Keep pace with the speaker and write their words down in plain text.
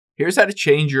here's how to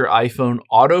change your iPhone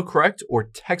autocorrect or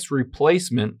text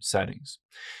replacement settings.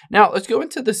 Now let's go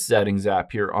into the settings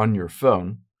app here on your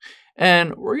phone,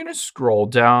 and we're going to scroll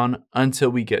down until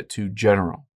we get to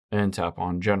general and tap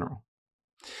on general.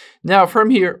 Now from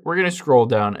here, we're going to scroll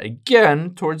down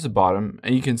again towards the bottom,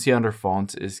 and you can see under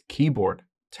fonts is keyboard.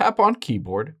 Tap on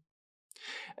keyboard.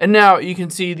 And now you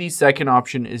can see the second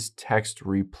option is text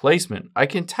replacement. I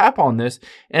can tap on this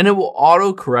and it will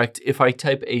autocorrect if I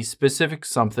type a specific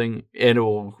something and it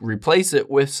will replace it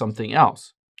with something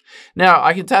else. Now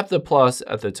I can tap the plus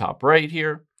at the top right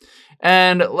here.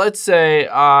 And let's say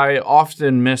I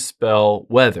often misspell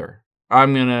weather.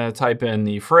 I'm going to type in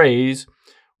the phrase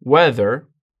weather.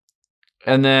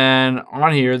 And then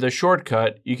on here, the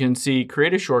shortcut, you can see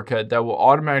create a shortcut that will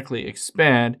automatically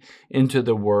expand into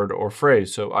the word or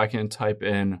phrase. So I can type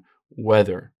in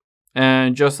weather.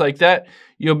 And just like that,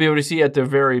 you'll be able to see at the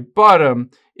very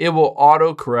bottom, it will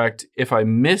autocorrect if I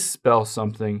misspell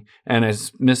something and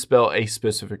misspell a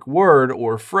specific word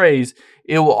or phrase,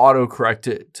 it will autocorrect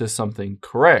it to something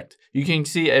correct. You can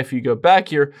see if you go back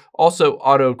here, also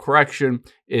autocorrection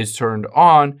is turned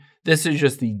on. This is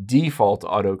just the default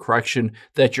autocorrection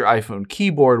that your iPhone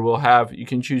keyboard will have. You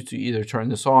can choose to either turn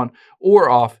this on or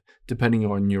off depending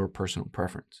on your personal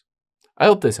preference. I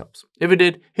hope this helps. If it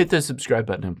did, hit the subscribe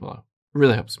button down below. It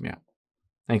really helps me out.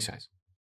 Thanks, guys.